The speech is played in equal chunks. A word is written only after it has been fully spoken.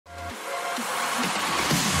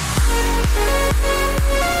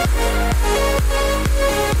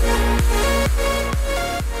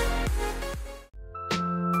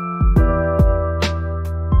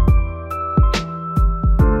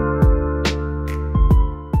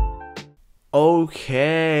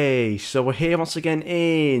Okay, so we're here once again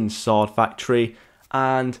in Sword Factory,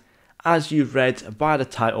 and as you've read by the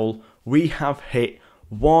title, we have hit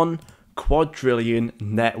 1 quadrillion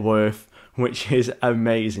net worth, which is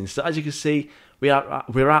amazing. So as you can see, we're at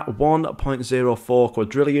 1.04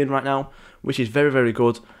 quadrillion right now, which is very, very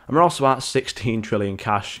good. And we're also at 16 trillion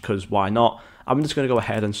cash, because why not? I'm just going to go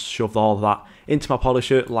ahead and shove all of that into my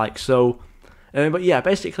polisher like so. But yeah,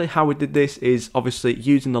 basically how we did this is obviously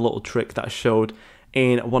using the little trick that I showed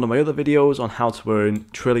in one of my other videos on how to earn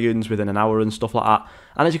trillions within an hour and stuff like that.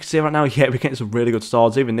 And as you can see right now, yeah, we're getting some really good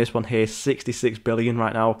swords. Even this one here, 66 billion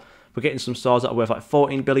right now. We're getting some swords that are worth like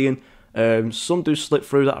 14 billion. Some do slip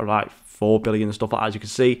through that are like 4 billion and stuff like that, as you can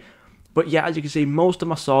see. But yeah, as you can see, most of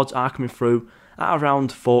my swords are coming through at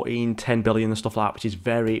around 14, 10 billion and stuff like that, which is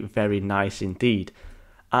very, very nice indeed.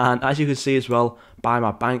 And as you can see as well, by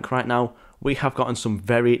my bank right now, we have gotten some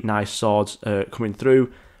very nice swords coming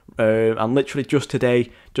through. And literally just today,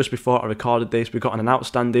 just before I recorded this, we got an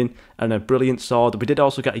outstanding and a brilliant sword. We did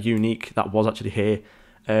also get a unique that was actually here.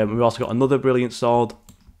 We also got another brilliant sword.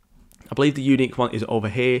 I believe the unique one is over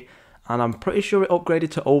here. And I'm pretty sure it upgraded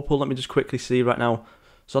to opal. Let me just quickly see right now.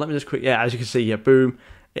 So let me just yeah, as you can see, yeah, boom.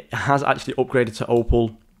 It has actually upgraded to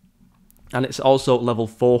opal. And it's also level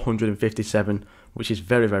 457, which is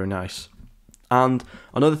very, very nice. And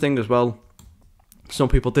another thing as well, some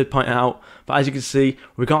people did point it out, but as you can see,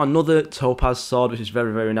 we got another topaz sword, which is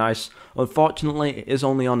very, very nice. Unfortunately, it is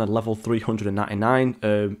only on a level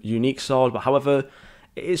 399 unique sword, but however,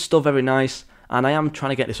 it is still very nice, and I am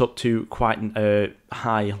trying to get this up to quite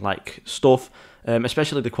high like stuff,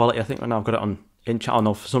 especially the quality. I think right now I've got it on I don't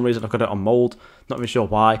know, for some reason I've got it on mold, not even sure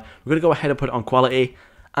why. We're going to go ahead and put it on quality,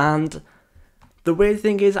 and the weird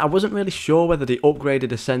thing is, I wasn't really sure whether the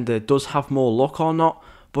upgraded Ascender does have more luck or not,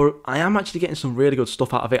 but I am actually getting some really good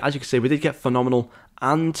stuff out of it. As you can see, we did get Phenomenal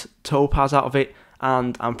and Topaz out of it,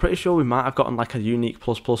 and I'm pretty sure we might have gotten like a unique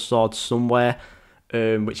plus sword somewhere,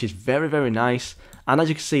 which is very, very nice. And as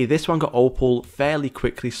you can see, this one got Opal fairly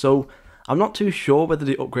quickly, so I'm not too sure whether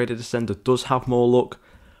the upgraded Ascender does have more luck,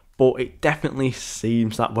 but it definitely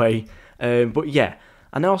seems that way. But yeah,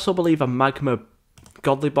 and I also believe a Magma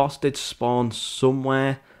Godly Boss did spawn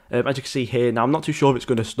somewhere, as you can see here. Now I'm not too sure if it's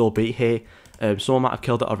going to still be here. Someone might have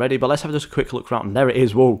killed it already, but let's have just a quick look around. There it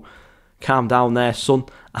is. Whoa, calm down there, son.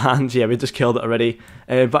 And yeah, we just killed it already.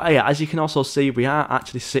 But yeah, as you can also see, we are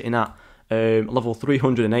actually sitting at level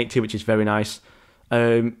 380, which is very nice.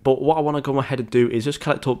 But what I want to go ahead and do is just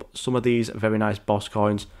collect up some of these very nice boss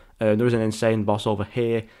coins. There is an insane boss over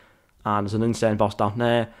here, and there's an insane boss down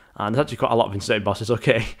there, and there's actually quite a lot of insane bosses.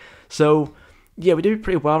 Okay, so yeah, we're doing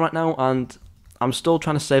pretty well right now, and I'm still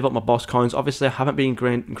trying to save up my boss coins. Obviously, I haven't been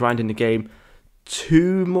grinding the game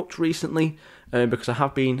too much recently, because I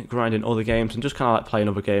have been grinding other games and just kind of like playing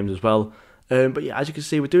other games as well. But yeah, as you can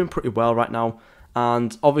see, we're doing pretty well right now.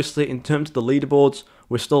 And obviously, in terms of the leaderboards,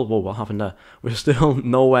 we're still, whoa, what happened there? We're still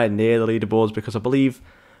nowhere near the leaderboards, because I believe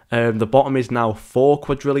the bottom is now 4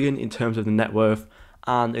 quadrillion in terms of the net worth.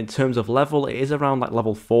 And in terms of level, it is around like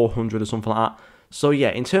level 400 or something like that. So yeah,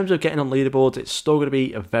 in terms of getting on leaderboards, it's still going to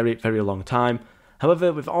be a very, very long time.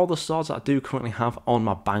 However, with all the swords that I do currently have on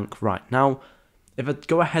my bank right now, if I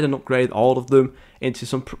go ahead and upgrade all of them into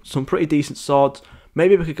some pretty decent swords,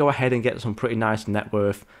 maybe we could go ahead and get some pretty nice net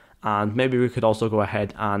worth, and maybe we could also go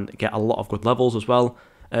ahead and get a lot of good levels as well.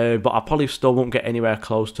 But I probably still won't get anywhere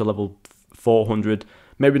close to level 400,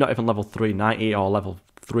 maybe not even level 390 or level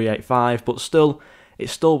 385, but still,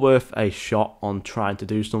 it's still worth a shot on trying to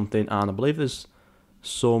do something. And I believe there's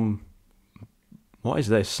some, what is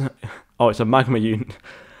this? Oh, it's a magma unit.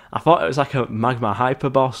 I thought it was like a magma hyper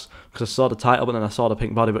boss because I saw the title, but then I saw the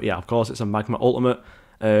pink body. But yeah, of course, it's a magma ultimate.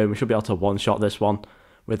 We should be able to one-shot this one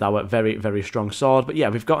with our very, very strong sword. But yeah,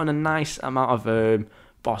 we've gotten a nice amount of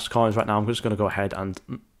boss coins right now. I'm just going to go ahead and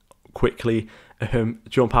quickly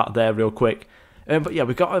jump out of there real quick. But yeah,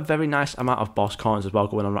 we've got a very nice amount of boss coins as well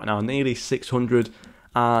going on right now, nearly 600.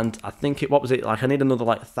 And I think what was it, like I need another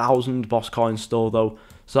like 1,000 boss coins still though.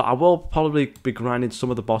 So I will probably be grinding some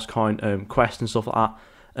of the boss coin quests and stuff like that.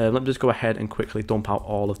 Let me just go ahead and quickly dump out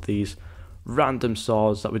all of these random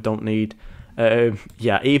swords that we don't need.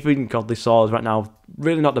 Yeah, even godly swords right now,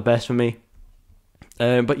 really not the best for me.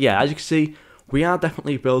 But yeah, as you can see, we are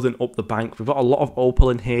definitely building up the bank. We've got a lot of opal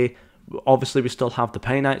in here. Obviously, we still have the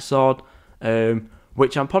Painite sword,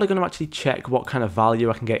 which I'm probably going to actually check what kind of value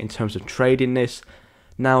I can get in terms of trading this.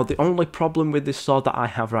 Now, the only problem with this sword that I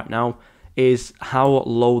have right now is how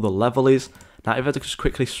low the level is. Now, if I just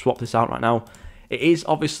quickly swap this out right now, it is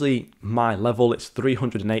obviously my level. It's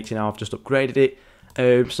 380 now. I've just upgraded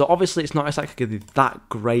it. So obviously, it's not exactly that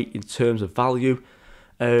great in terms of value.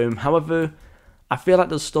 However, I feel like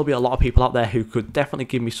there'll still be a lot of people out there who could definitely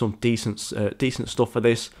give me some decent stuff for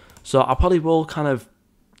this. So I probably will kind of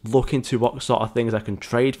look into what sort of things I can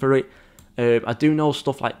trade for it. I do know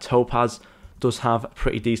stuff like Topaz does have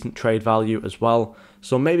pretty decent trade value as well.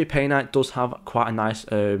 So maybe Painite does have quite a nice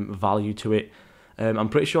value to it. I'm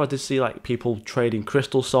pretty sure I did see like people trading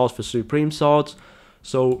crystal swords for supreme swords.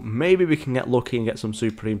 So maybe we can get lucky and get some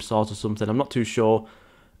supreme swords or something. I'm not too sure.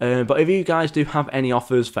 But if you guys do have any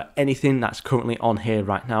offers for anything that's currently on here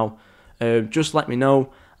right now, just let me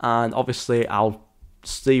know, and obviously I'll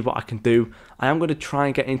see what I can do. I am going to try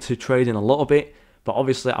and get into trading a little bit, but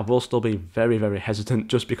obviously I will still be very, very hesitant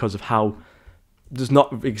just because of how there's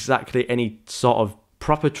not exactly any sort of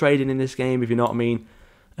proper trading in this game, if you know what I mean.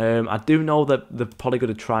 I do know that they're probably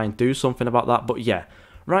going to try and do something about that, but yeah,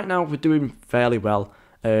 right now we're doing fairly well.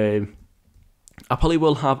 I probably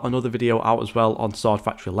will have another video out as well on Sword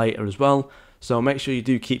Factory later as well, so make sure you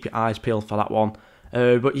do keep your eyes peeled for that one.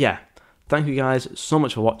 But yeah, thank you guys so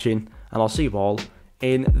much for watching, and I'll see you all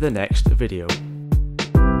in the next video.